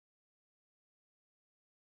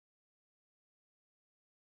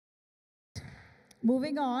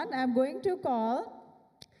moving on, I'm going to call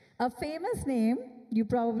a famous name. You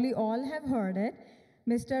probably all have heard it.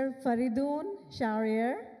 Mr. Faridoon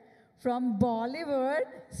Shahryar from Bollywood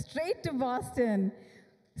straight to Boston.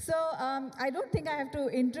 So I don't think I have to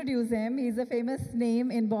introduce him. He's a famous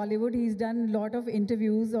name in Bollywood. He's done a lot of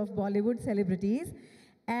interviews of Bollywood celebrities.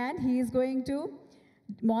 And he's going to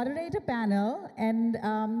moderate a panel. And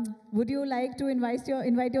would you like to invite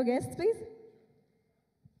your guests, please?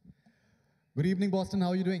 Good evening, Boston. How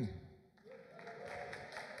are you doing?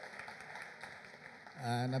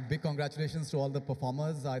 And a big congratulations to all the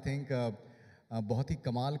performers. I think बहुत ही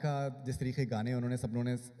कमाल का जिस तरीके गाने उन्होंने सब लोगों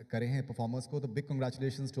ने करे हैं performers को, तो big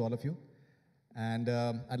congratulations to all of you. And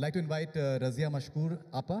I'd like to invite Razia Mashkoor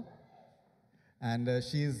Appa. And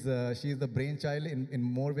she's the brainchild in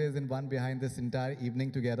more ways than one behind this entire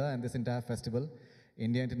evening together and this entire festival,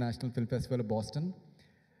 India International Film Festival of Boston.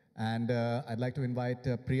 And I'd like to invite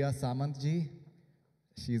Priya Samant ji.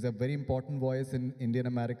 She's a very important voice in Indian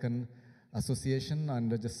American Association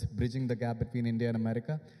and just bridging the gap between India and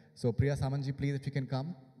America. So Priya Samant ji, please, if you can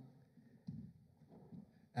come.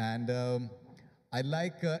 And I'd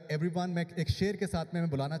like everyone, मैं एक शेर के साथ में मैं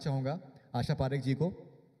बुलाना चाहूँगा आशा पारेख जी को.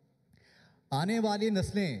 आने वाली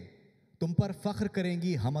नस्लें तुम पर फख्र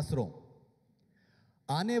करेंगी हम असरों.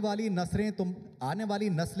 आने वाली नस्लें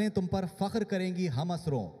तुम पर फख्र करेंगी हम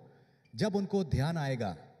असरों. जब उनको ध्यान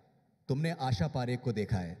आएगा तुमने आशा पारेख को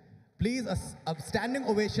देखा है. Please, a standing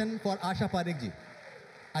ovation for Asha Parekh ji.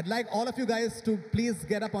 I'd like all of you guys to please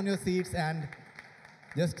get up on your seats and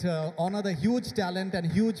just honor the huge talent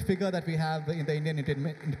and huge figure that we have in the Indian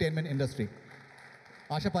entertainment industry.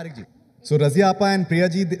 Asha Parekh ji. So Razia Appa and Priya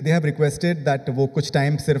ji, they have requested that वो कुछ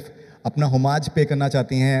time सिर्फ अपना homage pay करना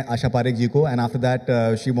चाहती हैं आशा पारेख जी को, and after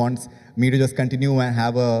that she wants me to just continue and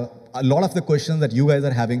have a lot of the questions that you guys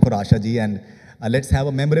are having for Asha ji, and let's have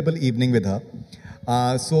a memorable evening with her.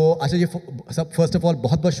 So Asha ji, first of all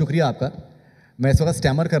बहुत बहुत शुक्रिया आपका. मैं इस वक्त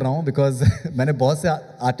stammer कर रहा हूँ because मैंने बहुत से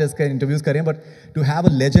आर्टिस्ट के इंटरव्यूज़ करे हैं, but to have a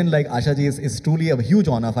legend like Asha ji is truly a huge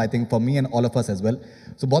honor, I think, for me and all of us as well.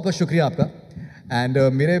 So बहुत बहुत शुक्रिया आपका. And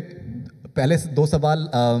मेरे पहले दो सवाल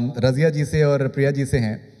रज़िया जी से और प्रिया जी से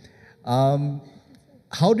हैं.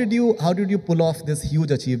 How did you pull off this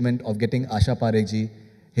huge achievement of getting Asha Parekh ji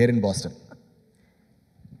here in Boston?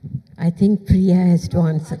 I think Priya has to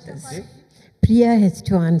answer this. Okay. Priya has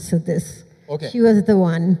to answer this. Okay. She was the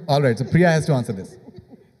one. All right, so Priya has to answer this.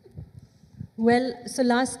 Well, so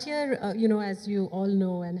last year, as you all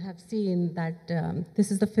know and have seen, that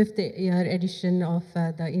this is the 5th year edition of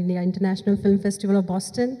the India International Film Festival of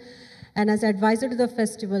Boston. And as advisor to the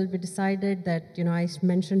festival, we decided that, I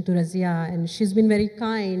mentioned to Razia, and she's been very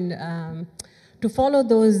kind to follow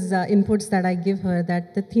those inputs that I give her,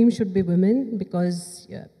 that the theme should be women, because,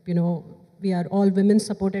 we are all women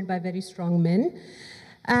supported by very strong men.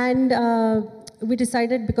 And we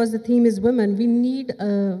decided, because the theme is women, we need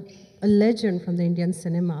a legend from the Indian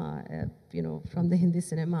cinema, from the Hindi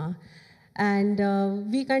cinema.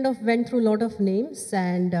 And we kind of went through a lot of names,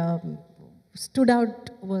 and stood out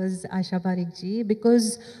was Asha Parekh ji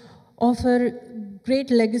because of her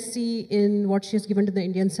great legacy in what she has given to the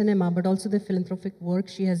Indian cinema, but also the philanthropic work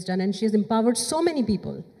she has done, and she has empowered so many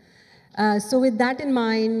people. So with that in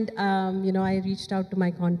mind, I reached out to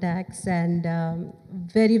my contacts, and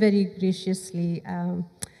very, very graciously,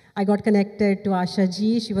 I got connected to Asha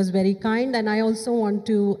ji. She was very kind, and I also want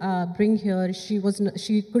to bring here, she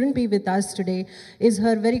couldn't be with us today, is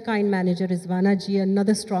her very kind manager, Rizwana ji,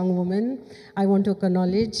 another strong woman. I want to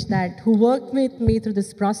acknowledge that, who worked with me through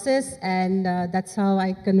this process, and that's how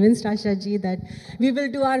I convinced Asha ji that we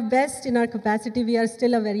will do our best in our capacity. We are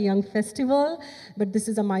still a very young festival, but this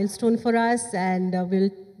is a milestone for us, and we'll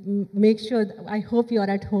make sure, I hope you are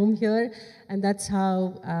at home here. And that's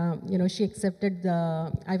how, she accepted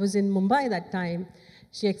I was in Mumbai that time.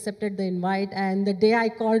 She accepted the invite. And the day I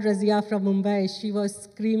called Razia from Mumbai, she was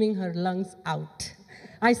screaming her lungs out.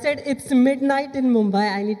 I said, it's midnight in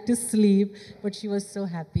Mumbai, I need to sleep. But she was so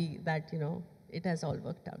happy that, it has all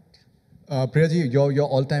worked out. Priya ji, your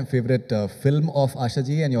all-time favorite film of Asha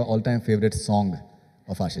ji and your all-time favorite song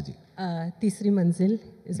of Asha ji? Tisri Manzil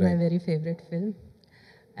is my very favorite film.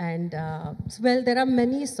 And, well, there are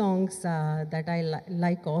many songs that I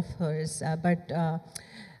like of hers, but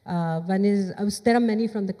one is, there are many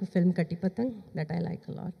from the film Katti Patang that I like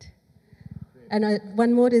a lot. And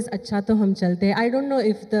one more is Acha To Hum Chalte. I don't know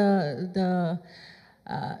if the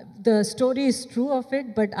story is true of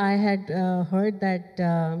it, but I had heard that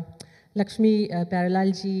Lakshmi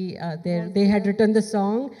Pyarelal ji, they had written the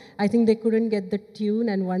song. I think they couldn't get the tune,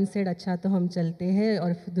 and one said, "Acha to hum chalte hai,"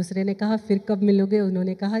 और दूसरे ने कहा, "फिर कब मिलोगे?"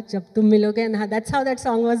 उन्होंने कहा, "जब तुम मिलोगे." And that's how that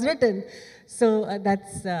song was written. So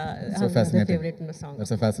that's So our other fascinating. favorite song.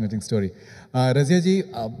 That's a fascinating story. Razia ji,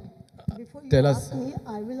 Before you tell us. ask me,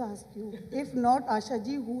 I will ask you. If not Asha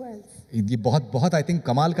ji, who else? ये बहुत I think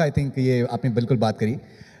कमाल का I think ये आपने बिल्कुल बात करी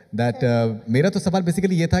that मेरा तो सवाल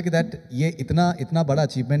बेसिकली ये था कि दैट ये इतना बड़ा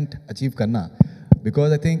अचीवमेंट अचीव करना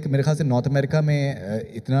बिकॉज आई थिंक मेरे ख्याल से नॉर्थ अमेरिका में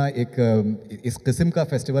इतना एक इस किस्म का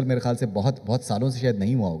फेस्टिवल मेरे ख्याल से बहुत सालों से शायद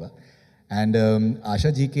नहीं हुआ होगा एंड आशा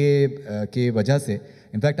जी के वजह से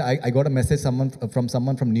in fact I got a message from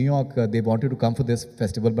someone from New York they wanted to come for this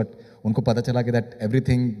festival but उनको पता चला कि that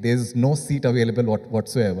everything there is no seat available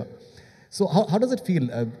whatsoever. So how does it feel,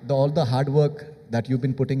 all the hard work that you've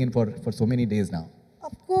been putting in for so many days now?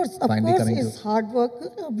 Of course, Finally coming it's hard work.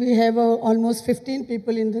 We have almost 15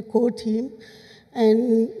 people in the core team,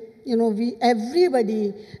 and you know, everybody,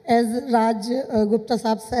 as Raj Gupta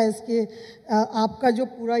साहब says कि आपका जो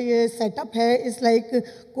पूरा ये setup है, it's like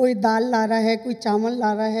कोई दाल ला रहा है, कोई चावल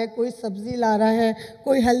ला रहा है, कोई सब्जी ला रहा है,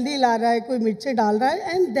 कोई हल्दी ला रहा है, कोई मिर्ची डाल रहा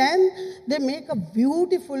है, and then they make a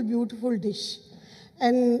beautiful dish.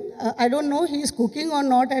 And I don't know he is cooking or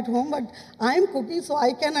not at home, but I am cooking, so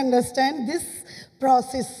I can understand this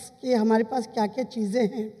process कि हमारे पास क्या-क्या चीज़ें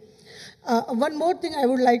हैं. One more thing I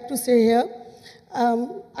would like to say here.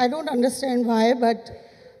 I don't understand why, but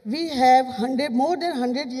we have more than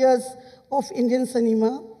 100 years of Indian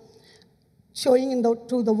cinema showing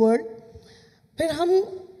to the world. फिर हम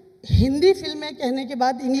हिंदी फिल्में कहने के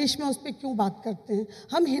बाद इंग्लिश में उस पर क्यों बात करते हैं?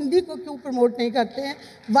 हम हिंदी को क्यों प्रमोट नहीं करते हैं?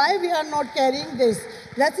 Why we are not carrying this?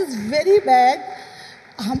 That is very bad.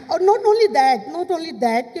 और not only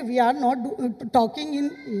that कि we are not talking in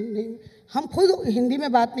हम खुद हिंदी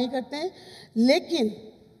में बात नहीं करते हैं, लेकिन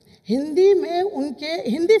हिंदी में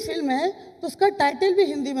हिंदी फिल्म है तो उसका टाइटल भी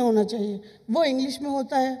हिंदी में होना चाहिए, वो इंग्लिश में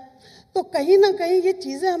होता है. तो कहीं ना कहीं ये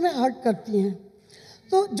चीज़ें हमें हर्ट करती हैं.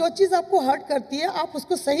 तो जो चीज़ आपको हर्ट करती है आप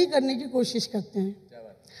उसको सही करने की कोशिश करते हैं.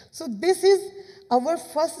 So this is our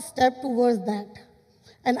first step towards that.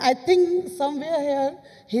 And I think somewhere here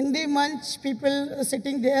Hindi मंच people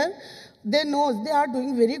sitting there they know they are doing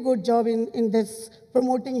very good job in this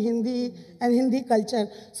promoting Hindi and Hindi culture.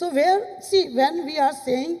 So when we are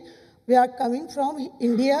saying we are coming from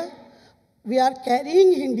India, we are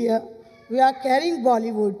carrying India, we are carrying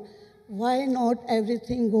Bollywood, why not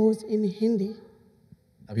everything goes in Hindi?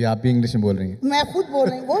 अभी आप भी English में बोल रही हैं. मैं खुद बोल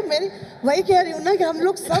रही हूँ, वो मेरी वही कह रही हूँ ना कि हम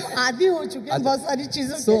लोग सब आदी हो चुके हैं बहुत सारी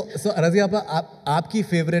चीज़ों से. So रज़िया आपकी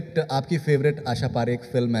favourite Asha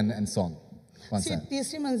Parekh film and song कौन सा है?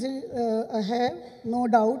 तीसरी मंजिल है, नो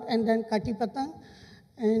डाउट, एंड देन कटी पतंग,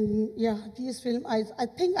 एंड या this film I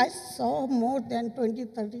think I saw more than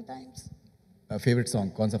 20-30 times. Favourite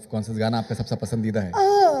song कौन सा गाना आपका सबसे पसंदीदा है?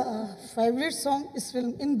 फेवरेट सॉन्ग इस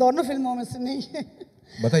फिल्म, इन दोनों फिल्मों में से नहीं है.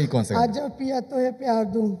 बताइए कौन सा? आजा पिया तो है प्यार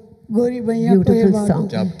दूं, गोरी भैया तो है बात दूं.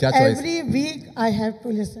 क्या choice? Every week I have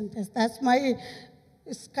to listen this. That's my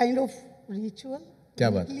it's kind of ritual. क्या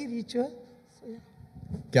बात? रिचुअल.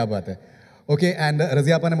 क्या बात है. ओके, एंड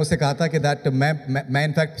रज़िया आपा ने मुझसे कहा था कि दैट मैं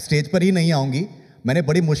इनफैक्ट स्टेज पर ही नहीं आऊँगी. मैंने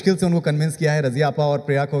बड़ी मुश्किल से उनको कन्विंस किया है, रज़िया आपा और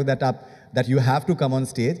प्रिया को, that you have to come on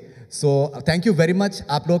stage. So thank you very much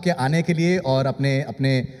आप लोग के आने के लिए और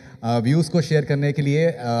अपने व्यूज़ को शेयर करने के लिए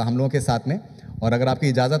हम लोगों के साथ में. और अगर आपकी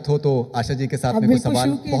इजाज़त हो तो आशा जी के साथ में कुछ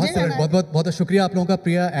सवाल. बहुत शुक्रिया आप लोगों का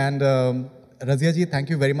प्रिया and Razia ji,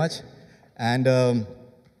 thank you very much. And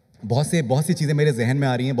बहुत सी चीज़ें मेरे जहन में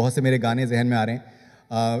आ रही हैं, बहुत से मेरे गाने जहन में आ रहे हैं.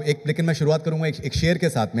 लेकिन मैं शुरुआत करूँगा एक शेर के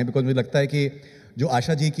साथ में, बिकॉज मुझे लगता है कि जो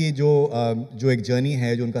आशा जी की जो एक जर्नी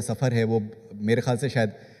है, जो उनका सफ़र है, वो मेरे ख्याल से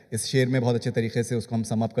शायद इस शेर में बहुत अच्छे तरीके से उसको हम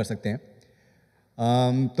सम अप कर सकते हैं.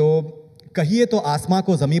 तो कहिए तो आसमां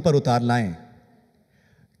को ज़मीं पर उतार लाएं,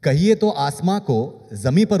 कहिए तो आसमां को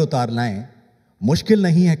ज़मीं पर उतार लाएं, मुश्किल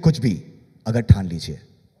नहीं है कुछ भी अगर ठान लीजिए.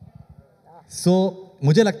 सो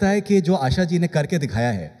मुझे लगता है कि जो आशा जी ने करके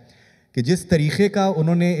दिखाया है, कि जिस तरीके का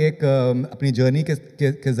उन्होंने एक अपनी जर्नी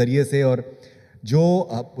के ज़रिए से, और जो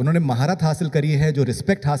उन्होंने महारत हासिल करी है, जो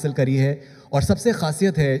रिस्पेक्ट हासिल करी है, और सबसे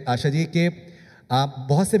ख़ासियत है आशा जी के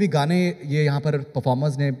बहुत से भी गाने ये यहाँ पर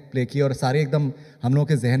परफॉर्मर्स ने प्ले किए और सारे एकदम हम लोगों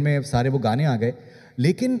के जहन में सारे वो गाने आ गए.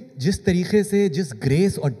 लेकिन जिस तरीके से, जिस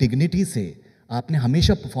ग्रेस और डिग्निटी से आपने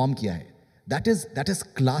हमेशा परफॉर्म किया है, that is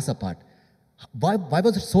class apart. Why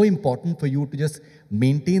was it so important for you to just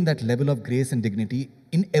maintain that level of grace and dignity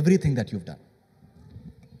in everything that you've done?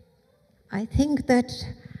 I think that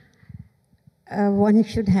one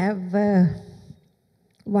should have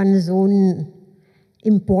one's own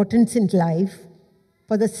importance in life,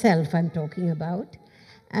 for the self I'm talking about.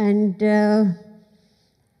 And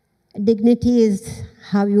dignity is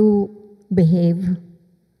how you behave,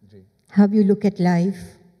 how you look at life.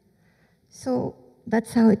 So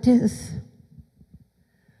that's how it is.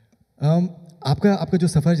 आपका जो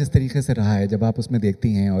सफ़र जिस तरीके से रहा है, जब आप उसमें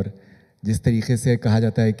देखती हैं और जिस तरीके से कहा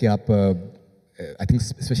जाता है कि आप आई थिंक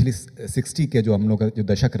स्पेशली 60 के जो हम लोग का जो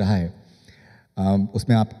दशक रहा है,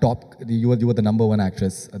 उसमें आप top, you were the number 1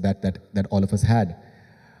 actress that all of us had.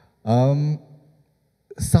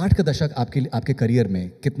 60 का दशक आपके करियर में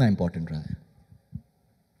कितना इम्पोर्टेंट रहा है?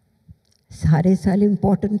 सारे साल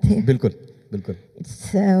इम्पोर्टेंट थे। बिल्कुल बिल्कुल।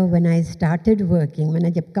 It's when I started working,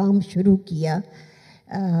 मैंने जब काम शुरू किया,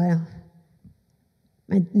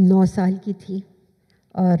 मैं 9 साल की थी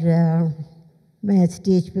और मैं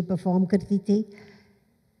स्टेज पे परफॉर्म करती थी।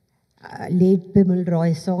 Late Bimal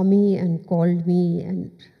Roy saw me and called me and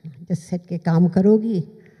just said के काम करोगी?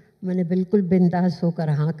 मैंने बिल्कुल बिंदास होकर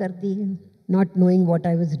हाँ कर दी, not knowing what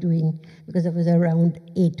I was doing because I was around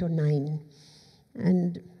 8 or 9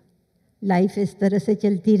 and life इस तरह से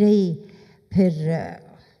चलती रही। फिर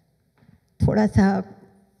थोड़ा सा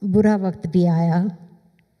बुरा वक्त भी आया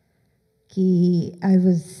कि I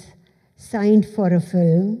was signed for a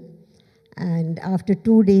film, and after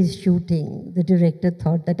 2 days shooting the director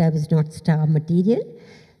thought that I was not star material,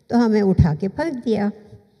 तो हमें उठा के फेंक दिया।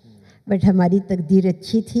 बट हमारी तकदीर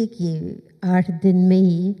अच्छी थी कि 8 दिन में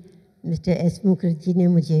ही मिस्टर एस मुखर्जी ने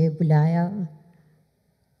मुझे बुलाया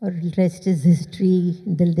और रेस्ट इज़ हिस्ट्री,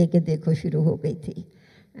 दिल दे के देखो शुरू हो गई थी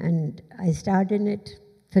and I start in it.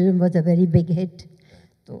 Film was a very big hit.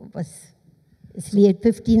 तो बस इसलिए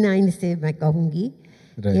 59 से मैं कहूँगी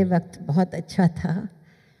ये वक्त बहुत अच्छा था,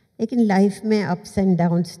 लेकिन लाइफ में अप्स एंड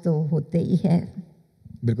डाउन्स तो होते ही है।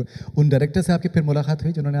 बिल्कुल। उन डायरेक्टर से आपकी फिर मुलाकात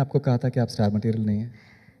हुई जिन्होंने आपको कहा था कि आप स्टार मटेरियल नहीं हैं?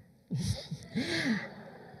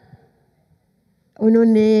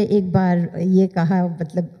 उन्होंने एक बार ये कहा,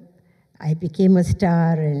 मतलब I became a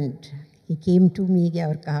star and he came to me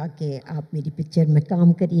और कहा कि आप मेरी पिक्चर में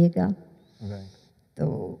काम करिएगा। तो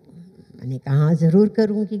मैंने कहा ज़रूर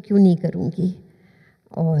करूँगी, क्यों नहीं करूँगी।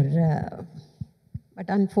 और बट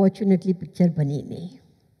अनफॉर्चुनेटली पिक्चर बनी नहीं।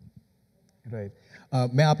 राइट।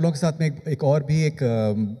 मैं आप लोगों के साथ में एक और भी एक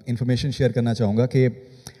इंफॉर्मेशन शेयर करना चाहूँगा कि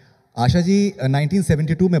आशा जी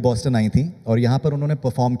 1972 में बॉस्टन आई थी और यहाँ पर उन्होंने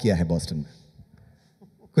परफॉर्म किया है बॉस्टन में।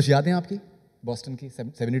 कुछ याद है आपकी बॉस्टन की?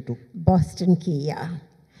 72 बॉस्टन की, या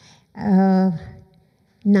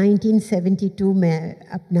 1972 में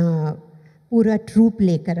अपना पूरा ट्रूप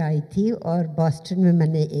लेकर आई थी और बॉस्टन में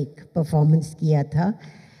मैंने एक परफॉर्मेंस किया था।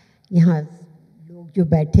 यहाँ लोग जो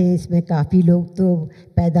बैठे हैं इसमें काफ़ी लोग तो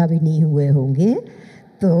पैदा भी नहीं हुए होंगे,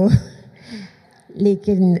 तो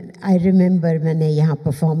लेकिन आई रिमेंबर मैंने यहाँ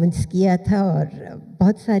परफॉर्मेंस किया था और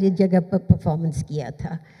बहुत सारी जगह पर परफॉर्मेंस किया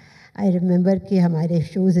था। आई रिमेंबर कि हमारे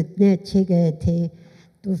शोज़ इतने अच्छे गए थे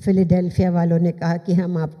तो फिलाडेल्फिया वालों ने कहा कि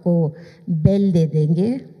हम आपको बेल दे देंगे,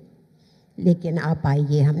 लेकिन आप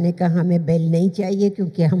आइए। हमने कहा हमें बेल नहीं चाहिए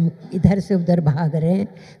क्योंकि हम इधर से उधर भाग रहे हैं,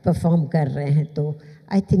 परफॉर्म कर रहे हैं। तो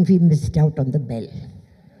I think we missed out on the bell.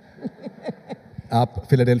 आप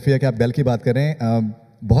फिलाडेल्फिया के आप बेल की बात कर रहे हैं।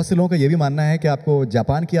 बहुत से लोगों का ये भी मानना है कि आपको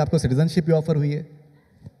जापान की आपको सिटीजनशिप भी ऑफर हुई है।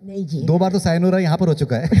 नहीं जी, 2 बार तो साइनोरा यहाँ पर हो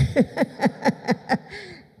चुका है।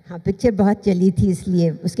 हाँ, पिक्चर बहुत चली थी इसलिए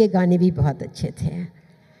उसके गाने भी बहुत अच्छे थे।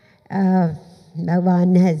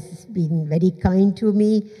 भगवान has been very kind to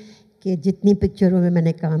me कि जितनी पिक्चरों में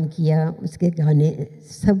मैंने काम किया उसके गाने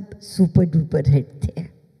सब सुपर डुपर हिट थे।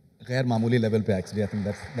 गैर मामूली लेवल पे actually I think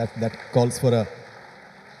that calls for a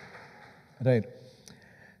right.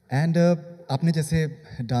 And आपने जैसे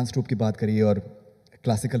डांस ट्रूप की बात करी और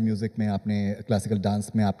क्लासिकल म्यूज़िक में आपने, क्लासिकल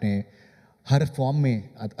डांस में आपने हर फॉर्म में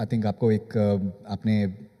आई थिंक आपको एक आपने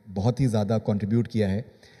बहुत ही ज़्यादा कंट्रीब्यूट किया है।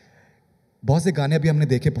 बहुत से गाने अभी हमने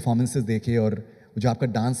देखे, परफॉर्मेंसेस देखे और जो आपका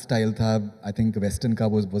डांस स्टाइल था आई थिंक वेस्टर्न का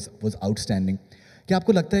वाज आउटस्टैंडिंग। क्या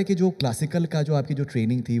आपको लगता है कि जो क्लासिकल का जो आपकी जो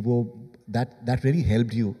ट्रेनिंग थी वो that really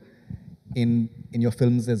helped you in your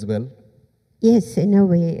films as well? Yes, in a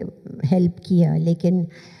way help किया, लेकिन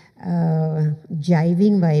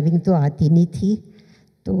जाइविंग वाइविंग तो आती नहीं थी,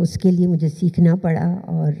 तो उसके लिए मुझे सीखना पड़ा।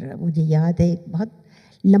 और मुझे याद है एक बहुत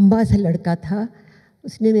लंबा सा लड़का था,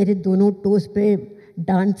 उसने मेरे दोनों टोस पे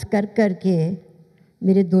डांस कर कर के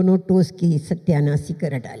मेरे दोनों टोस की सत्यानाशी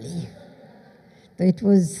कर डाली। तो इट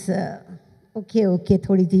वाज ओके,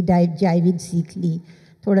 थोड़ी सी जाइविंग सीख ली,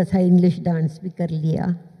 थोड़ा सा इंग्लिश डांस भी कर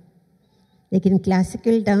लिया, लेकिन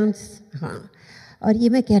क्लासिकल डांस हाँ। और ये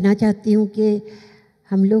मैं कहना चाहती हूँ कि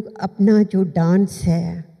हम लोग अपना जो डांस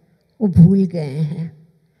है वो भूल गए हैं।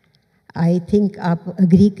 आई थिंक आप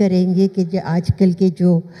अग्री करेंगे कि जो आजकल के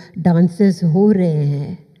जो डांसेस हो रहे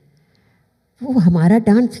हैं वो हमारा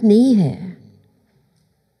डांस नहीं है,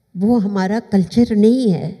 वो हमारा कल्चर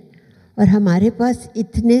नहीं है। और हमारे पास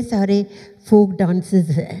इतने सारे फोक डांसेस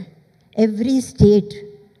हैं, every state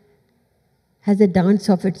has a dance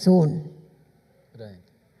of its own.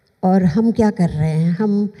 और हम क्या कर रहे हैं,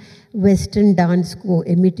 हम वेस्टर्न डांस को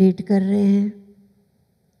इमिटेट कर रहे हैं।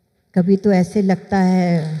 कभी तो ऐसे लगता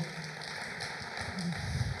है,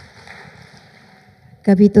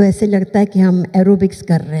 कभी तो ऐसे लगता है कि हम एरोबिक्स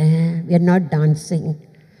कर रहे हैं, वी आर नॉट डांसिंग।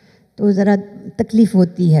 तो ज़रा तकलीफ़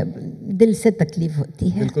होती है, दिल से तकलीफ़ होती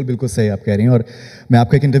है। बिल्कुल बिल्कुल सही आप कह रही हैं। और मैं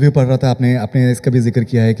आपका एक इंटरव्यू पढ़ रहा था, आपने इसका भी जिक्र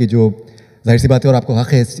किया है कि जो जाहिर सी बात है और आपको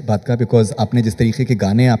हक़ है इस बात का, बिकॉज आपने जिस तरीके के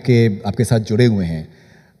गाने आपके साथ जुड़े हुए हैं,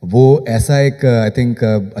 वो ऐसा एक आई थिंक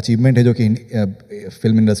अचीवमेंट है जो कि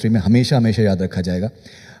फिल्म इंडस्ट्री में हमेशा हमेशा याद रखा जाएगा।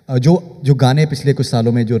 जो गाने पिछले कुछ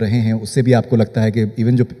सालों में जो रहे हैं, उससे भी आपको लगता है कि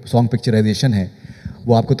इवन जो सॉन्ग पिक्चराइजेशन है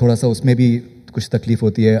वो आपको थोड़ा सा उसमें भी कुछ तकलीफ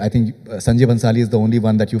होती है? I think Sanjay Bhansali is the only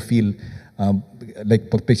one that you feel like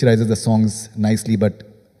picturizes the songs nicely, but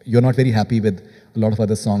you're not very happy with a lot of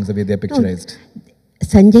other songs the way they're picturized. No,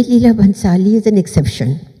 Sanjay Leela Bhansali is an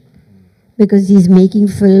exception because he's making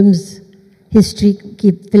films, history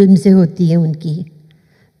की film से होती है उनकी,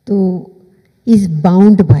 तो he's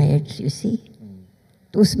bound by it, you see.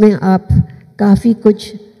 तो उसमें आप काफ़ी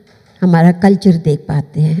कुछ हमारा कल्चर देख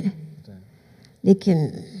पाते हैं, लेकिन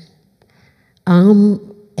आम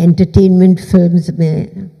एंटरटेनमेंट फिल्म्स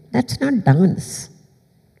में that's not dance.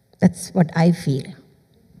 That's what I feel.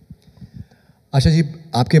 Asha ji,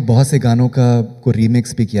 आपके बहुत से गानों को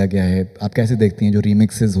रीमिक्स भी किया गया है। आप कैसे देखती हैं जो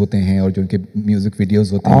रीमिक्सेस होते हैं और जो उनके म्यूजिक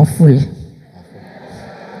वीडियोस होते हैं? Awful.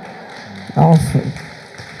 Awful.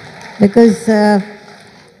 Because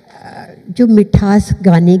जो मिठास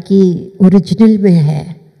गाने की ओरिजिनल में है,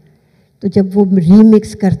 तो जब वो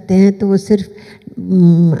रीमिक्स करते हैं तो वो सिर्फ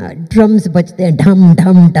ड्रम्स बजते हैं, ढम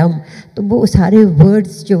ढम ढम, तो वो सारे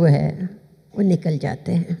वर्ड्स जो है वो निकल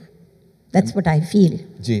जाते हैं। That's what I feel.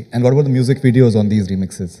 Ji, and what about the music videos on these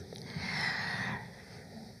remixes?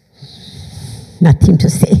 Nothing to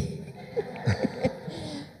say.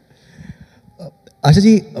 Asha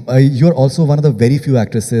ji, you are also one of the very few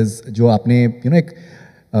actresses जो आपने एक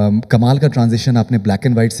कमाल का ट्रांजिशन आपने ब्लैक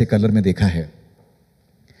एंड वाइट से कलर में देखा है।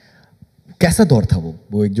 कैसा दौर था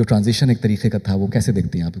वो एक जो ट्रांजिशन एक तरीके का था, वो कैसे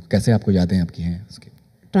देखती हैं आप? कैसे आपको यादें आपकी हैं उसकी?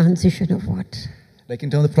 Transition of what? Like in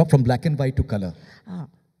terms of from black and white to color.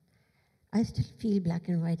 I still feel black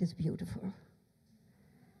and white is beautiful.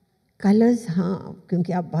 Colors, हाँ,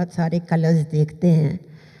 क्योंकि आप बहुत सारे कलर्स देखते हैं,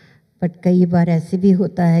 बट कई बार ऐसे भी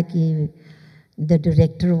होता है कि the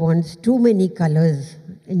director wants too many colors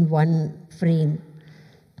in one frame,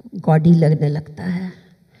 तो गॉडी लगने लगता है।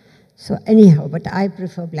 So anyhow, but I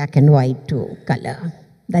prefer black and white to color.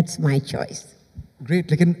 That's my choice.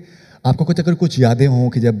 Great. लेकिन आपको अगर कुछ यादें हों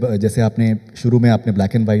कि जब जैसे आपने शुरू में आपने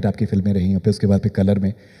ब्लैक एंड वाइट आपकी फिल्में रही, फिर उसके बाद फिर कलर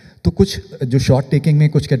में, तो कुछ जो शॉट टेकिंग में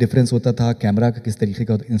कुछ क्या डिफरेंस होता था? कैमरा का किस तरीके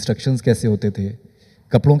का, इंस्ट्रक्शंस कैसे होते थे?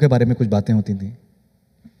 कपड़ों के बारे में कुछ बातें होती थी?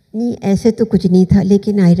 नहीं, ऐसे तो कुछ नहीं था,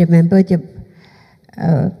 लेकिन आई रिमेंबर जब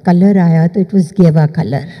कलर आया तो it was Geva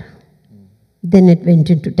colour, then it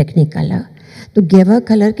went into Technicolor. तो गेवा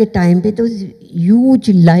कलर के टाइम पे तो huge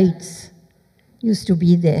lights used to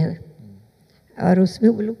be there, और उसमें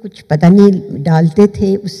वो लोग कुछ पता नहीं डालते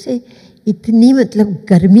थे, उससे इतनी मतलब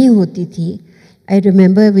गर्मी होती थी। I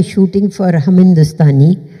remember we shooting for हम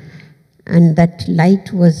हिंदुस्तानी एंड दैट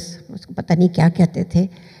लाइट वाज, उसको पता नहीं क्या कहते थे,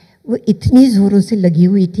 वो इतनी ज़ोरों से लगी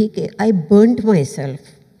हुई थी कि आई बर्नड माई सेल्फ,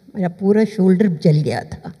 मेरा पूरा शोल्डर जल गया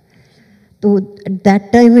था। तो at that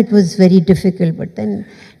time it was very difficult, but then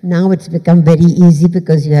now it's become very easy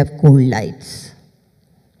because you have cold lights.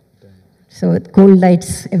 So with cold lights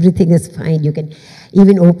everything is fine, you can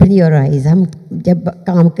even open your eyes. हम जब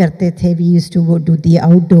काम करते थे, we used to go do the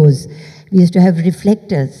outdoors, we used to have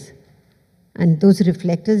reflectors, and those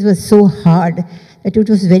reflectors were so hard that it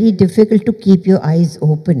was very difficult to keep your eyes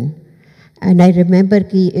open. And I remember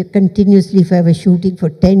कि continuously if I was shooting for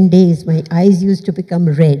 10 days my eyes used to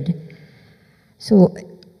become red. So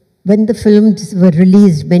when the films were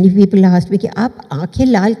released, many people asked me कि आप आंखें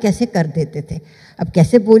लाल कैसे कर देते थे? अब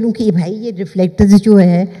कैसे बोलूं कि भाई ये रिफ्लेक्टर्स जो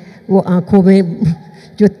है वो आंखों में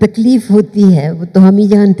जो तकलीफ होती है वो तो हम ही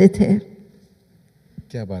जानते थे।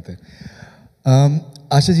 क्या बात है।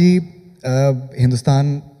 आशा जी,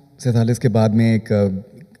 हिंदुस्तान 47 के बाद में एक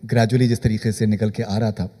ग्रेजुअली जिस तरीके से निकल के आ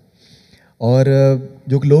रहा था, और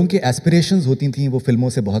जो लोगों की एस्पिरेशंस होती थी वो फिल्मों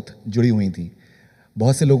से बहुत जुड़ी हुई थी।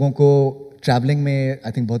 बहुत से लोगों को ट्रैवलिंग में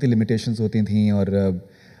आई थिंक बहुत ही लिमिटेशंस होती थी, और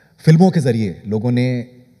फिल्मों के ज़रिए लोगों ने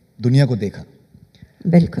दुनिया को देखा।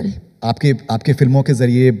 बिल्कुल। आपके फिल्मों के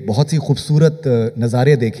ज़रिए बहुत सी खूबसूरत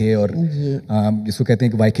नज़ारे देखे, और जिसको कहते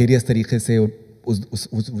हैं कि वाइकेरियस तरीके से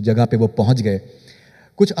उस जगह पे वो पहुंच गए।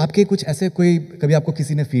 कुछ ऐसे कभी आपको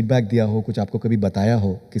किसी ने फीडबैक दिया हो, कुछ आपको कभी बताया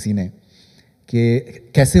हो किसी ने कि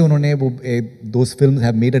कैसे उन्होंने वो those films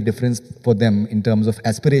have made a difference for them in terms of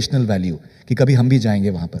aspirational value कि कभी हम भी जाएंगे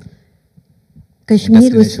वहाँ पर?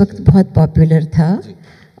 कश्मीर उस वक्त बहुत पॉपुलर था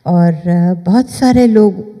और बहुत सारे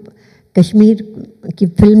लोग कश्मीर की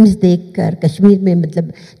फिल्म्स देखकर, कश्मीर में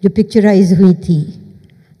मतलब जो पिक्चराइज हुई थी,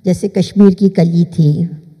 जैसे कश्मीर की कली थी,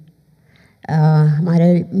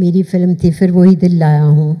 मेरी फिल्म थी फिर वही दिल लाया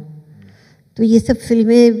हूँ, तो ये सब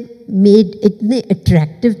फिल्में मेड इतने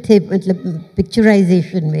अट्रैक्टिव थे मतलब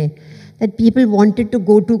पिक्चराइजेशन में, that people wanted to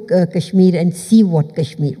go to Kashmir and see what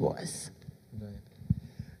Kashmir was.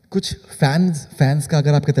 कुछ फैंस का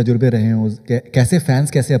अगर आपके तजुर्बे रहे हों, कैसे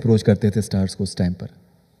फैंस कैसे अप्रोच करते थे स्टार्स को उस टाइम पर?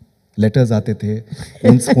 लेटर्स आते थे,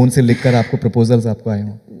 फोन से लिखकर आपको प्रपोजल्स आपको आए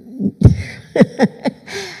हों?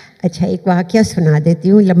 अच्छा, एक वाकया सुना देती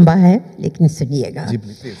हूँ, लंबा है लेकिन सुनिएगा. जी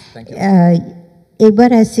प्लीज, थैंक यू. एक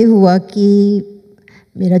बार ऐसे हुआ कि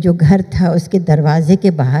मेरा जो घर था उसके दरवाजे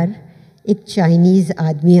के बाहर एक चाइनीज़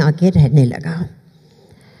आदमी आके रहने लगा.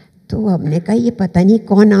 तो हमने कहा ये पता नहीं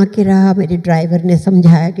कौन आके रहा. मेरे ड्राइवर ने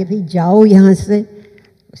समझाया कि भाई जाओ यहाँ से,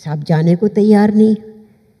 साहब जाने को तैयार नहीं,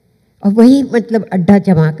 और वही मतलब अड्डा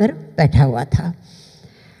जमा कर बैठा हुआ था.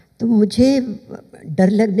 तो मुझे डर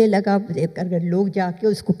लगने लगा, अगर लोग जाके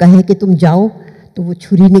उसको कहें कि तुम जाओ तो वो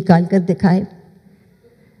छुरी निकाल कर दिखाए.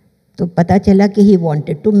 तो पता चला कि he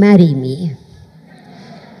wanted to marry me.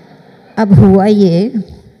 अब हुआ ये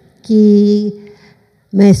कि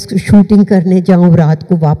मैं इसको शूटिंग करने जाऊँ, रात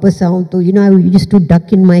को वापस आऊँ, तो you know I used to duck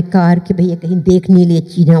in my car कि भैया कहीं देख नहीं ले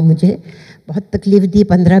चीना मुझे. बहुत तकलीफ दी,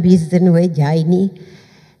 15-20 दिन हुए जा ही नहीं.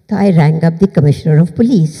 तो आई wrong up the commissioner of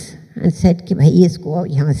police and said कि भाई इसको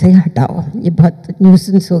यहाँ से हटाओ, ये बहुत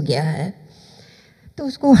न्यूसेंस हो गया है. तो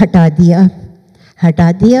उसको हटा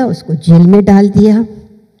दिया, उसको जेल में डाल दिया.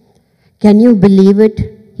 Can you believe it,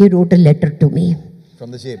 he wrote a letter to me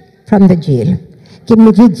from the jail कि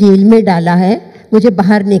मुझे जेल में डाला है, मुझे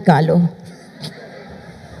बाहर निकालो.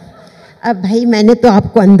 अब भाई मैंने तो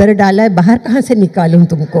आपको अंदर डाला है, बाहर कहाँ से निकालूं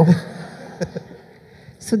तुमको?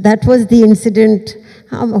 So that was the incident.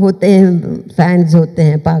 हम होते हैं, फैंस होते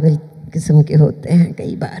हैं, पागल किस्म के होते हैं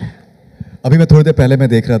कई बार. अभी मैं थोड़ी देर पहले मैं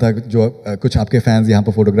देख रहा था जो कुछ आपके फैंस यहाँ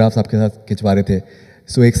पर फोटोग्राफ्स आपके साथ खिंचवा रहे थे.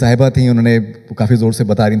 सो एक साहिबा थी, उन्होंने काफ़ी ज़ोर से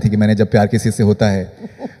बता रही थी कि मैंने जब प्यार किसी से होता है,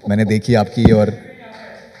 मैंने देखी आपकी. और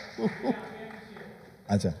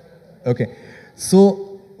अच्छा, ओके. सो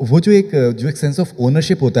वो जो एक सेंस ऑफ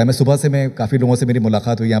ओनरशिप होता है, मैं सुबह से मैं काफ़ी लोगों से मेरी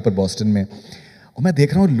मुलाकात हुई यहाँ पर बॉस्टन में, और मैं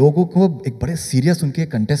देख रहा हूँ लोगों को एक बड़े सीरियस उनके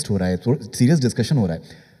कंटेस्ट हो रहा है, सीरियस डिस्कशन हो रहा है.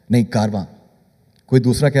 नहीं कारवां, कोई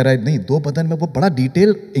दूसरा कह रहा है नहीं दो बदन में, वो बड़ा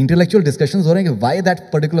डिटेल इंटेलेक्चुअल डिस्कशंस हो रहे हैं कि why that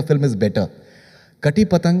particular film is better. कटी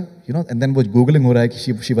पतंग, यू नो, एंड देन वो गूगलिंग हो रहा है कि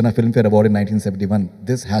she one a film fair award in 1971.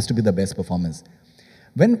 This has to be the best performance.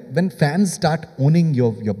 When fans start owning your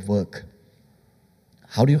work,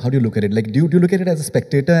 how do you look at it? Like, do you look at it as a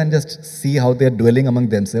spectator and just see how they are dwelling among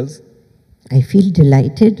themselves? I feel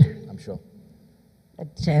delighted I'm sure.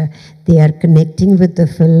 that they are connecting with the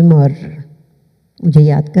film और मुझे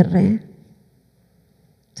याद कर रहे हैं.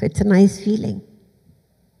 So it's a nice feeling.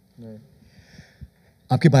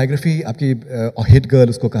 आपकी biography, आपकी hit girl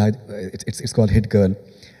उसको कहा, इट्स कॉल्ड हिट गर्ल.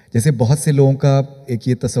 जैसे बहुत से लोगों का एक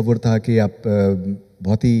ये तस्वुर था कि आप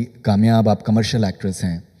बहुत ही कामयाब, आप कमर्शियल एक्ट्रेस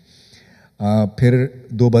हैं. फिर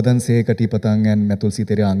दो बदन से, कटी पतंग एंड मैं तुलसी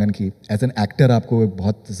तेरे आंगन की, एज एन एक्टर आपको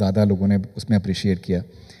बहुत ज़्यादा लोगों ने उसमें अप्रिशिएट किया.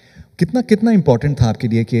 कितना इम्पोर्टेंट था आपके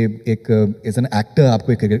लिए कि एक एज एन एक्टर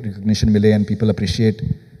आपको एक रिकग्निशन मिले and people appreciate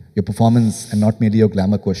your performance and not made your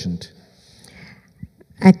glamour quotient?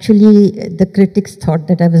 Actually, the critics thought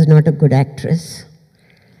that I was not a good actress.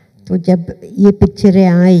 तो जब ये पिक्चरें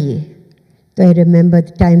आई तो I remember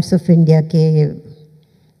the times of India के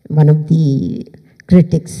one of the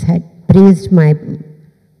critics had praised my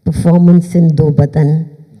performance in Do Batan,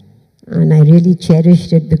 and I really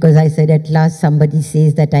cherished it because I said at last somebody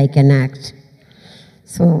says that I can act.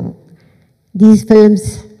 So these films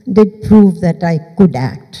did prove that I could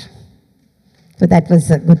act. So that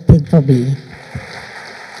was a good thing for me.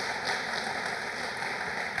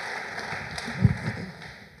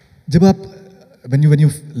 जब आप when you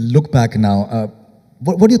look back now,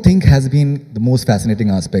 what do you think has been the most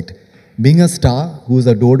fascinating aspect? Being a star who is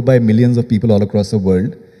adored by millions of people all across the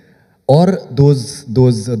world, or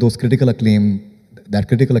those critical acclaim, that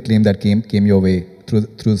critical acclaim that came your way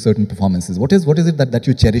through certain performances? What is it that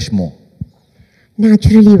you cherish more?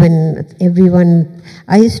 Naturally, when everyone,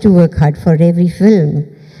 I used to work hard for every film.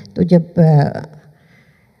 तो जब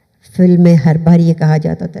film में हर बार ये कहा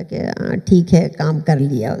जाता था कि ठीक है काम कर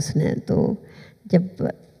लिया उसने, तो जब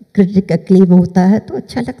क्रिटिक अक्लेम होता है तो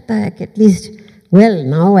अच्छा लगता है कि at least well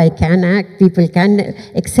now I can act, people can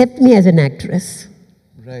accept me as an actress.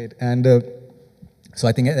 Right. And So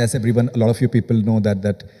I think, as everyone, a lot of you people know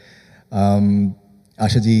that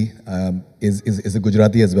Asha ji is a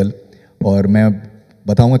Gujarati as well. और मैं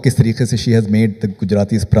बताऊंगा किस तरीके से she has made the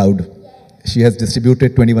Gujaratis proud. She has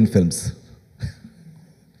distributed 21 films.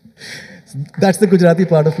 That's the Gujarati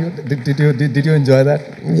part of you. Did you enjoy that?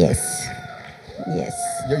 Yes, yes.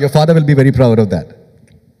 Your father will be very proud of that.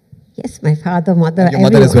 Yes, my father, mother, And your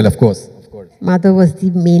mother as well, of course. Mother was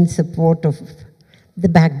the main support of the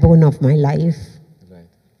backbone of my life. Right.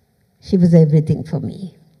 She was everything for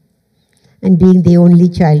me. And being the only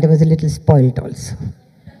child, I was a little spoiled also.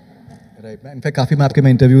 Right. In fact काफ़ी मैं आपके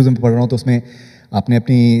interviews में पढ़ रहा हूँ तो उसमें आपने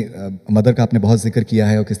अपनी मदर का आपने बहुत जिक्र किया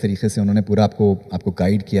है और किस तरीके से उन्होंने पूरा आपको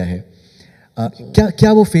गाइड किया है.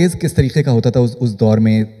 क्या वो फेज़ किस तरीके का होता था उस दौर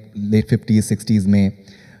में, लेट 50s 60s में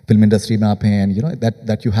फिल्म इंडस्ट्री में आप हैं, and you know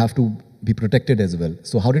that you have to be protected as well.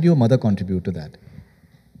 So how did your mother contribute to that?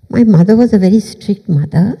 My mother was a very strict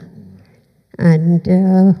mother, and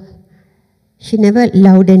she never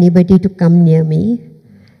allowed anybody to come near me.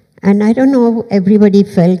 And I don't know, everybody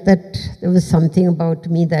felt that there was something about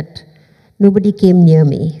me that nobody came near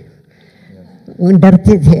me.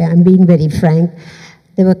 Darte the, I'm being very frank.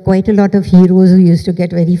 There were quite a lot of heroes who used to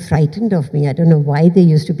get very frightened of me. I don't know why they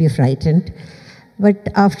used to be frightened.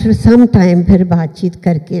 But after some time, फिर बातचीत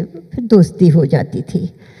करके फिर दोस्ती हो जाती थी.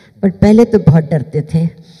 But पहले तो बहुत डरते थे.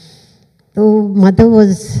 So mother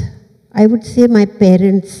was, I would say my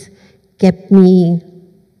parents kept me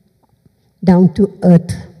down to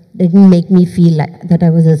earth. They didn't make me feel like that I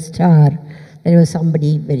was a star, that I was somebody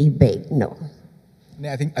very big. No.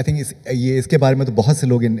 नहीं, I think ये इसके बारे में तो बहुत से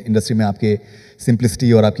लोग industry में आपके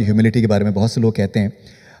सिंप्लिसिटी और आपकी ह्यूमिलिटी के बारे में बहुत से लोग कहते हैं.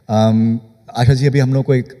 आशा जी अभी हम लोग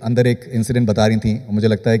को अंदर एक इंसिडेंट बता रही थी और मुझे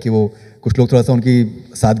लगता है कि वो कुछ लोग थोड़ा सा उनकी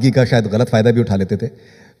सादगी का शायद गलत फ़ायदा भी उठा लेते थे.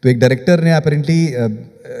 तो एक डायरेक्टर ने अपेरेंटली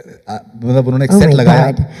मतलब उन्होंने एक सेट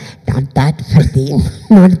लगाया. Not that, Faridoon,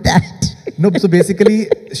 not that. No, so basically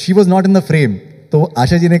she was not in the frame. तो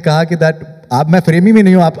आशा जी ने कहा कि दैट मैं फ्रेम ही में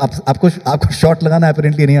नहीं हूँ, आपको शॉट लगाना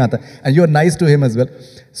अपेरेंटली नहीं आता, and you are nice to him as well.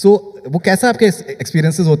 सो वो कैसा आपके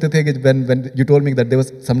एक्सपीरियंसेस होते थे कि when you told me that there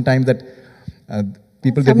was some time that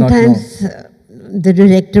people did not know? Sometimes the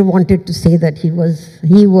director wanted to say that he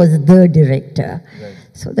was the director. Right.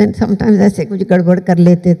 So then sometimes ऐसे कुछ गड़बड़ कर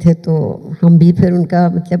लेते थे तो हम भी फिर उनका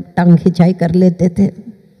मतलब टांग खिंचाई कर लेते थे.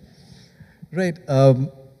 राइट.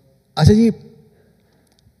 आशा जी,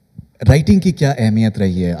 राइटिंग की क्या अहमियत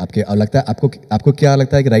रही है आपके, और लगता है आपको क्या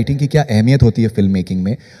लगता है कि राइटिंग की क्या अहमियत होती है फिल्म मेकिंग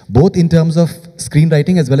में, both in terms of screen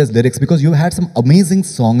writing as well as lyrics, because you had some amazing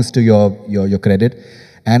songs to your credit,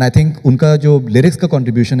 and I think उनका जो लिरिक्स का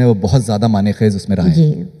कंट्रीब्यूशन है वो बहुत ज़्यादा माने खेज उसमें रहा है.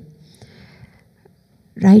 जी,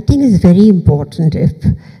 writing is very important. If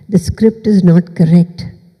the script is not correct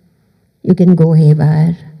you can go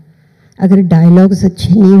haywire. अगर डायलॉग्स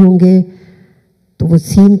अच्छे नहीं होंगे तो वो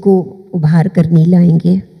सीन को उभार कर नहीं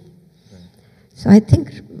लाएंगे. So I think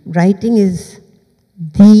writing is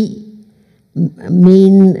the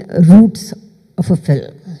main roots of a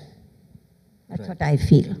film. That's what I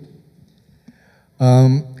feel.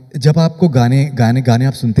 जब आपको गाने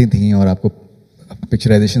आप सुनती थी और आपको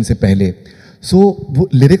पिक्चराइजेशन से पहले, सो वो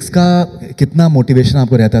लिरिक्स का कितना मोटिवेशन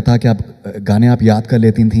आपको रहता था कि आप गाने आप याद कर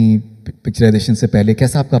लेती थी पिक्चराइजेशन से पहले?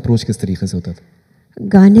 कैसा आपका अप्रोच किस तरीके से होता था?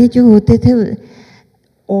 गाने जो होते थे,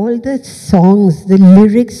 all the songs, the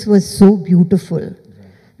lyrics were so beautiful.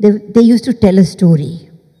 They used to tell a story.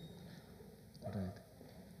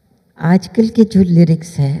 आजकल के जो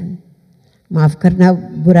लिरिक्स हैं, माफ़ करना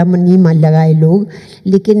बुरा मन नहीं मान लगाए लोग,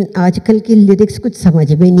 लेकिन आजकल के लिरिक्स कुछ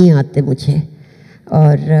समझ में नहीं आते मुझे.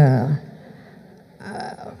 और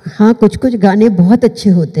हाँ, कुछ गाने बहुत अच्छे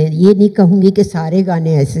होते हैं, ये नहीं कहूँगी कि सारे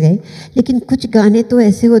गाने ऐसे हैं, लेकिन कुछ गाने तो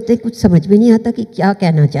ऐसे होते हैं कुछ समझ में नहीं आता कि क्या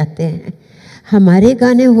कहना चाहते हैं. हमारे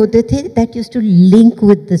गाने होते थे that used to link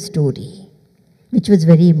with the story, which was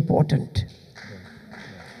very important.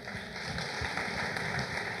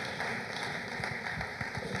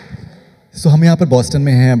 सो हम यहाँ पर बॉस्टन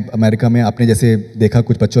में हैं, अमेरिका में. आपने जैसे देखा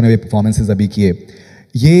कुछ बच्चों ने भी परफॉर्मेंसेस अभी किए.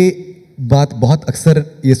 ये बात बहुत अक्सर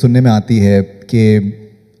ये सुनने में आती है कि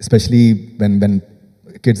specially when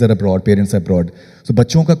kids are abroad, parents are abroad, सो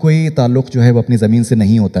बच्चों का कोई ताल्लुक़ जो है वो अपनी ज़मीन से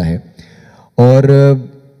नहीं होता है, और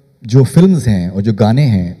जो फिल्म्स हैं और जो गाने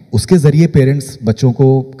हैं उसके ज़रिए पेरेंट्स बच्चों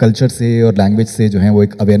को कल्चर से और लैंग्वेज से जो है वो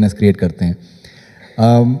एक अवेयरनेस क्रिएट करते हैं.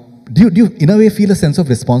 Do you in a way feel a sense of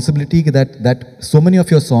responsibility that so many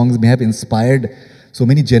of your songs may have inspired so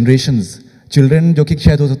many generations, children जो कि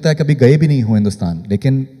शायद हो सकता है कभी गए भी नहीं हो हिंदुस्तान,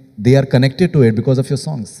 लेकिन they are connected to it because of your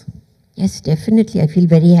songs? Yes, definitely. I feel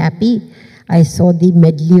very happy. I saw the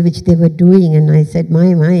medley which they were doing and I said,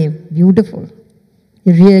 my, beautiful.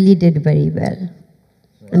 You really did very well.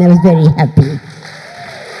 And I was very happy.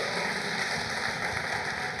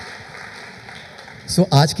 सो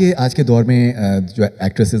आज के दौर में जो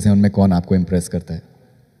actresses हैं उनमें कौन आपको impress करता है?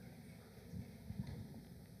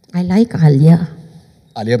 I like Alia.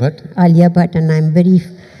 Alia Bhatt. Alia Bhatt, and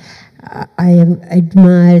I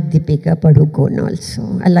admire Deepika Padukone also.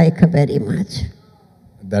 I like her very much.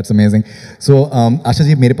 That's amazing. So Asha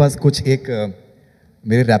ji, मेरे पास कुछ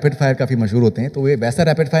मेरे रैपिड फायर काफ़ी मशहूर होते हैं, तो ये वैसा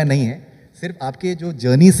रैपिड फायर नहीं है, सिर्फ आपके जो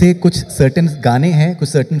जर्नी से कुछ सर्टेन गाने हैं, कुछ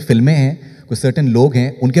सर्टेन फिल्में हैं, कुछ सर्टेन लोग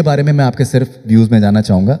हैं, उनके बारे में मैं आपके सिर्फ व्यूज़ में जानना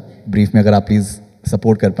चाहूँगा ब्रीफ में, अगर आप प्लीज़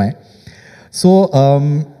सपोर्ट कर पाएँ. सो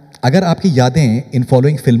अगर आपकी यादें इन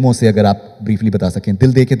फॉलोइंग फिल्मों से अगर आप ब्रीफली बता सकें.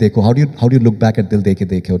 दिल दे के देखो, how do you look back at दिल दे के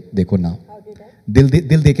देखो नाउ?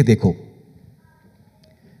 दिल दे के देखो,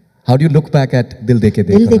 how do you look back at दिल दे के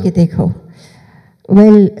देखो? Dil De Ke Dekho.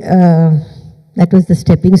 Well, that was the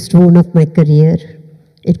stepping stone of my career.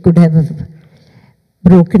 It could have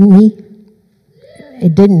broken me.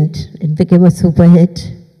 It didn't. It became a super hit.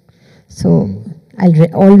 So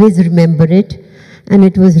I'll always remember it. And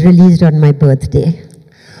it was released on my birthday.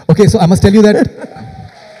 Okay, so I must tell you that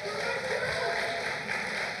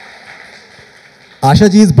Asha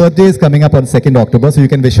ji's birthday is coming up on 2nd October, so you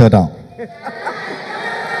can wish her now.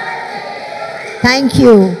 Thank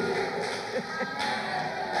you.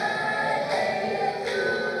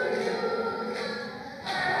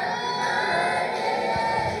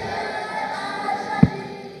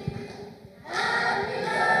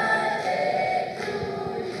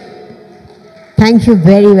 Thank you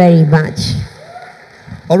very, very much.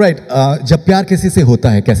 Alright, जब प्यार किसी से होता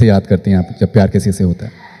है, कैसे याद करती हैं आप जब प्यार किसी से होता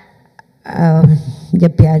है?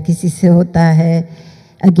 जब प्यार किसी से होता है,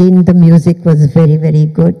 again the music was very, very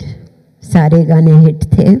good. सारे गाने hit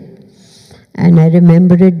थे. And I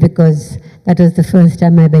remember it because that was the first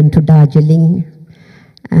time I went to Darjeeling.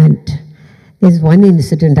 And there's one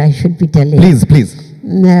incident I should be telling. Please.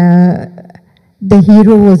 The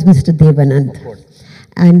hero was Mr. Devanand. Of course.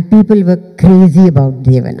 And people were crazy about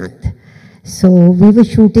Devanand. So we were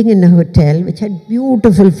shooting in a hotel which had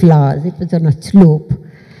beautiful flowers. It was on a slope.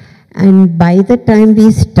 And by the time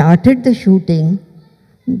we started the shooting,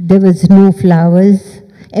 there was no flowers.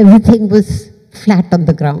 Everything was flat on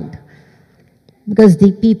the ground. Because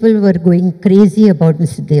the people were going crazy about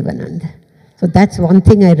Mr. Devanand. So that's one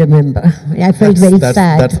thing I remember. I felt very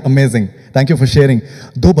sad. That's amazing. Thank you for sharing.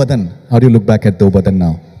 Do Badan. How do you look back at Do Badan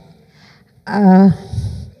now?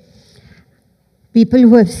 People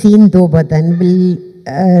who have seen Do Badan will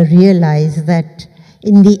realize that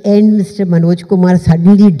in the end, Mr. Manoj Kumar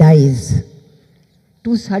suddenly dies.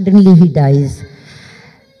 Too suddenly he dies.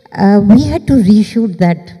 We had to reshoot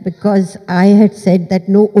that because I had said that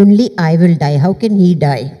no, only I will die. How can he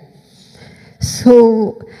die?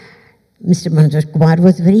 So Mr. Manoj Kumar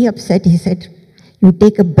was very upset. He said, you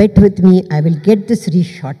take a bet with me, I will get this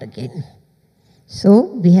reshot again.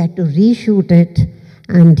 So we had to reshoot it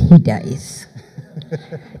and he dies.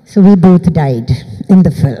 So we both died in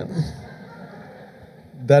the film.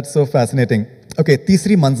 That's so fascinating. Okay,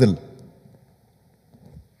 Teesri Manzil.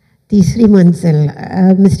 Teesri Manzil.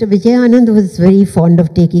 Mr. Vijay Anand was very fond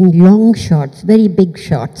of taking long shots, very big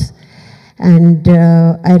shots. And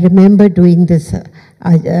I remember doing this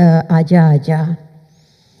Aja Aja.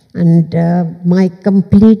 And my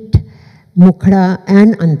complete Mukhda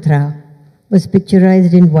and Antra was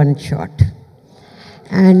picturized in one shot.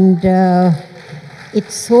 And it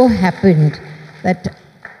so happened that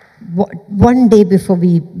one day before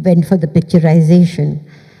we went for the picturization,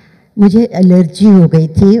 मुझे allergy हो गई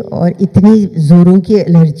थी और इतनी ज़ोरों की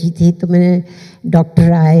allergy थी तो मैंने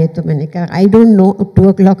डॉक्टर आए तो मैंने कहा I don't know 2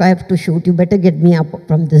 o'clock I have to shoot, you better get me up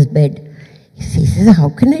from this bed. He says, how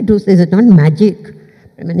can I do this? It's not magic.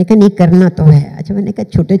 मैंने कहा नहीं करना तो है. अच्छा मैंने कहा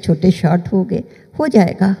छोटे छोटे शॉट हो गए, हो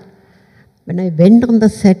जाएगा. When I went on the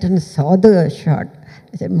set and saw the shot,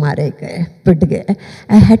 I said, मारे गए, पिट गए.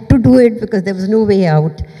 I had to do it because there was no way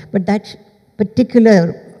out. But that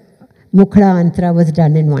particular Mukhda Antra was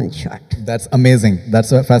done in one shot. That's amazing. That's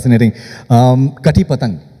fascinating. Kati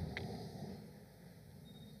Patang.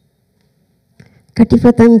 Kati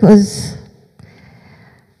Patang was,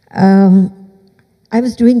 I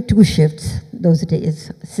was doing 2 shifts those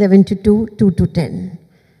days, 7 to 2, 2 to 10.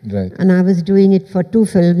 Right. And I was doing it for 2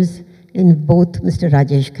 films in both Mr.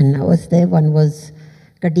 Rajesh Khanna was there. One was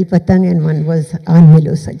Kati Patang and one was Aan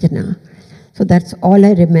Milo Sajna. So that's all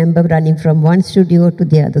I remember, running from one studio to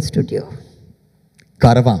the other studio.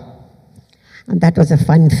 Caravan. And that was a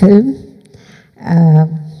fun film.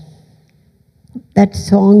 That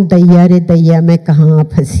song, Daiya Re Daiya Main Kahan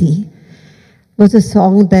Phasi, was a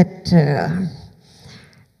song that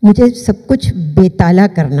मुझे सब कुछ बेताला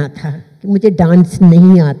करना था कि मुझे dance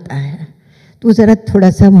नहीं आता है तो ज़रा थोड़ा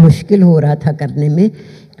सा मुश्किल हो रहा था करने में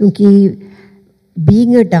क्योंकि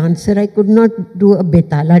being a dancer, I could not do a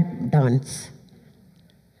betala dance.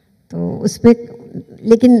 तो उसमें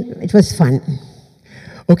लेकिन it was fun.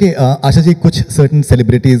 Okay Asha ji, कुछ सर्टन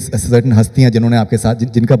सेलिब्रिटीज, सर्टन हस्तियां जिन्होंने आपके साथ,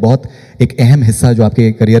 जिनका बहुत एक अहम हिस्सा जो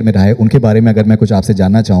आपके करियर में रहा है, उनके बारे में अगर मैं कुछ आपसे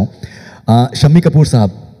जानना चाहूँ, शम्मी कपूर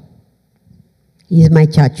साहब. He is my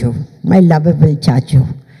chacho, my lovable chacho.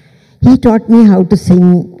 He taught me how to sing,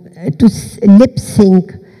 to lip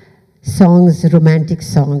sync songs, romantic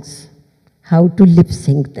songs, how to lip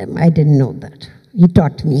sync them. I didn't know that. He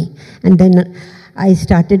taught me. And then I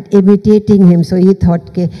started imitating him, so he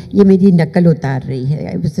thought कि ये मेरी नकल उतार रही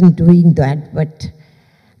है. I wasn't doing that, but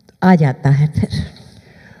आ जाता है फिर.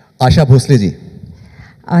 Asha Bhosle ji.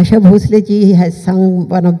 Asha Bhosle ji has sung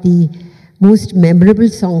one of the most memorable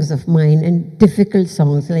songs of mine and difficult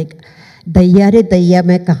songs, like Daiya Re Daiya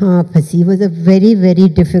Main Kahan Phasi was a very, very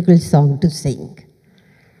difficult song to sing.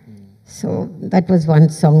 So that was one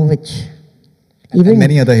song which even And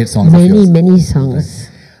many other hit songs of yours. many songs.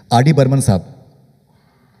 R.D. Burman साहब.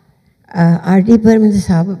 R.D. Burman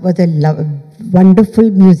Sahab was a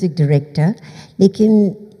wonderful music director,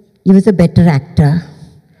 लेकिन he was a better actor,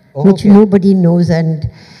 which nobody knows. And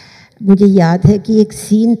मुझे याद है कि एक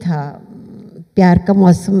scene था प्यार का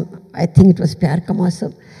मौसम, I think it was प्यार का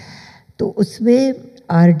मौसम, तो उसमें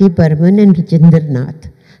R.D. Burman and Rajendra Nath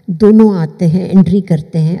दोनों आते हैं, एंट्री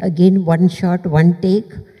करते हैं, again one shot, one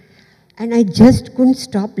take, and I just couldn't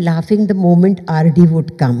stop laughing the moment R.D.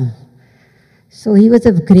 would come. So he was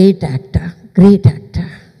a great actor, great actor.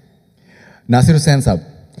 Nasir Hussain साहब.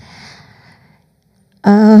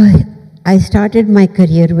 I started my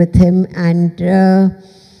career with him, and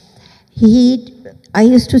I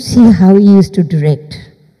used to see how he used to direct,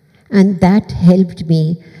 and that helped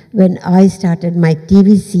me when I started my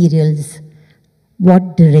TV serials,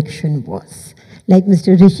 what direction was. Like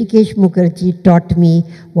Mr. Rishikesh Mukherjee taught me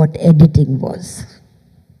what editing was.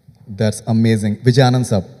 That's amazing. Vijay Anand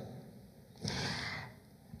साहब.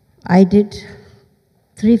 I did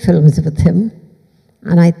 3 films with him,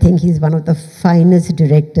 and I think he's one of the finest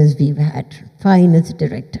directors we've had. Finest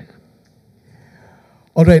director.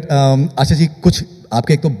 All right, Asha ji, कुछ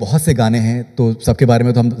आपके एक तो बहुत से गाने हैं, तो सबके बारे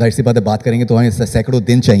में तो हम जाहिर सी बात है बात करेंगे, तो हमें सैकड़ों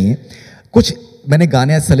दिन चाहिए. कुछ मैंने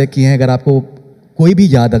गाने आज सेलेक्ट किए हैं, अगर आपको कोई भी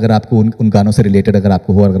याद, अगर आपको उन गानों से रिलेटेड अगर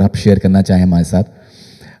आपको हो, अगर आप शेयर करना चाहें हमारे साथ.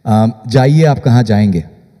 जाइए आप कहाँ जाएंगे.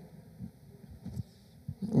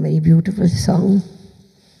 Very beautiful song.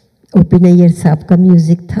 O.P. Nayyar साहब का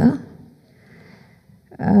म्यूजिक था.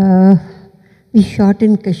 We shot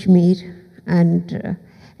in Kashmir, and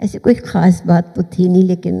ऐसे कोई ख़ास बात तो थी नहीं,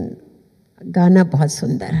 लेकिन गाना बहुत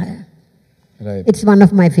सुंदर है. Right. It's one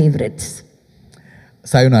of my favorites.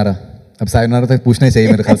 Sayonara. अब सायोनारा तक पूछना ही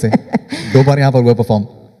चाहिए मेरे ख्याल से. 2 बार यहाँ पर हुआ perform.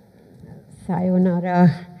 Sayonara.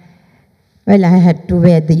 Well, I had to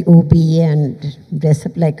wear the obi and dress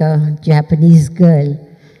up like a Japanese girl.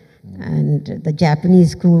 And the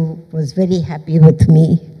Japanese crew was very happy with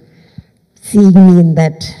me, seeing me in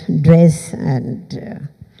that dress. And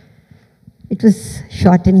it was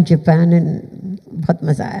shot in Japan, and बहुत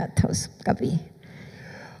मज़ा आया था उसका भी.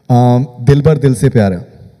 दिल भर दिल से प्यार.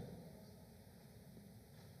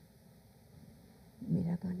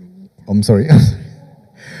 मेरा गाना नहीं था. I'm sorry.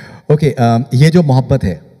 Okay, ये जो मोहब्बत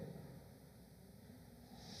है,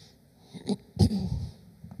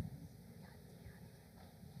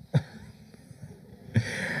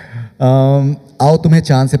 आओ तुम्हें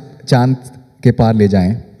चांद के पार ले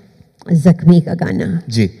जाएं. जख्मी का गाना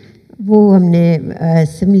जी. वो हमने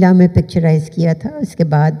शिमला में पिक्चराइज किया था. उसके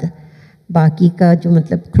बाद बाकी का जो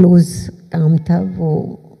मतलब क्लोज काम था वो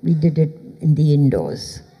we did it in the endorse.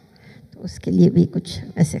 तो उसके लिए भी कुछ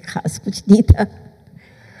ऐसे खास कुछ नहीं था.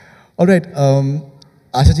 Alright,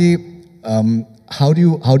 Asha ji, how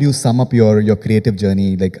do you sum up your creative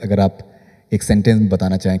journey? Like अगर आप एक सेंटेंस में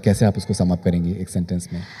बताना चाहें, कैसे आप उसको sum up करेंगी एक सेंटेंस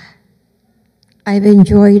में? I've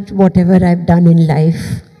enjoyed whatever I've done in life,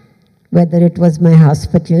 whether it was my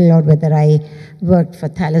hospital or whether I worked for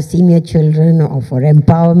thalassemia children or for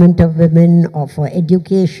empowerment of women or for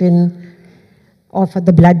education or for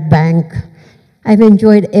the blood bank. I've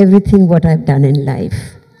enjoyed everything what I've done in life,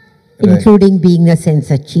 Right. including being a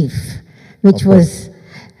censor chief, which was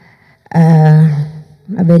a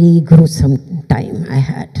very gruesome time I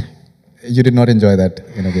had. You did not enjoy that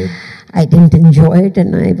in a way. I didn't enjoy it,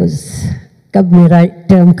 and I was कब मेरा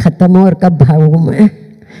term खत्म हो और कब भागूं मैं,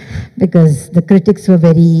 because the critics were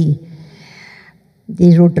they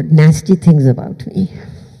wrote nasty things about me.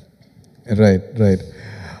 Right.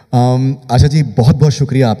 Asha ji, बहुत बहुत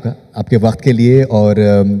शुक्रिया आपका, आपके वक्त के लिए, और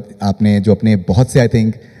आपने जो अपने बहुत से आई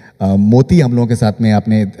थिंक मोती हम लोगों के साथ में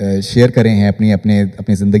आपने शेयर करे हैं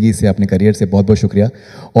अपनी ज़िंदगी से, अपने करियर से। बहुत बहुत शुक्रिया।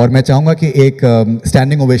 और मैं चाहूँगा कि एक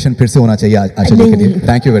स्टैंडिंग ओवेशन फिर से होना चाहिए आशा जी के लिए।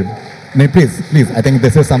 Thank you very much. नहीं, please, I think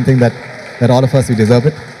this is something that all of us we deserve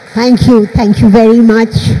it. Thank you very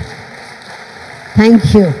much.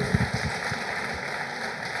 Thank you.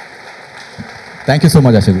 Thank you so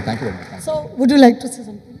much, Asha ji. Thank you very much. So, would you like to say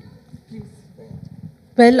something?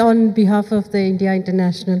 Well, on behalf of the India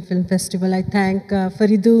International Film Festival, I thank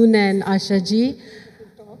Faridoon and Asha ji,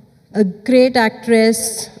 a great actress,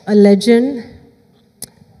 a legend,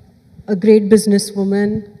 a great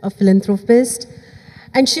businesswoman, a philanthropist,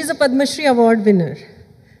 and she's a Padma Shri Award winner.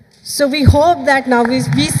 So we hope that now we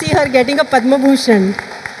see her getting a Padma Bhushan.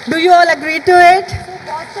 Do you all agree to it? So,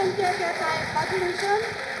 Boston के कैसा है? Padma Bhushan?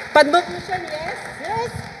 Padma Bhushan, yes?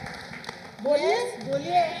 Yes. बोलिए.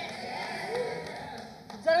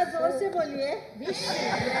 जरा जोर से बोलिए.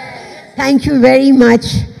 Thank you very much.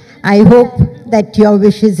 I hope that your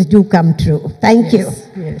wishes do come true. Thank you.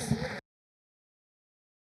 Yes.